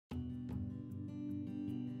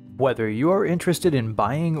Whether you're interested in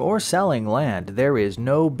buying or selling land, there is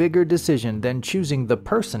no bigger decision than choosing the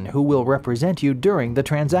person who will represent you during the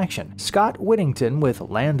transaction. Scott Whittington with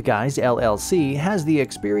LandGuys LLC has the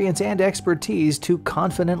experience and expertise to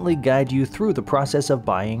confidently guide you through the process of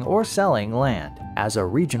buying or selling land. As a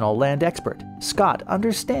regional land expert, Scott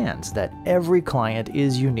understands that every client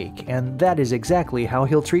is unique, and that is exactly how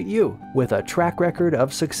he'll treat you. With a track record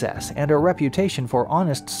of success and a reputation for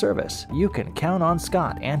honest service, you can count on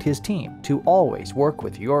Scott and his team to always work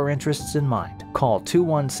with your interests in mind. Call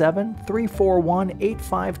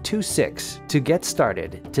 217-341-8526 to get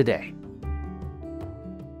started today.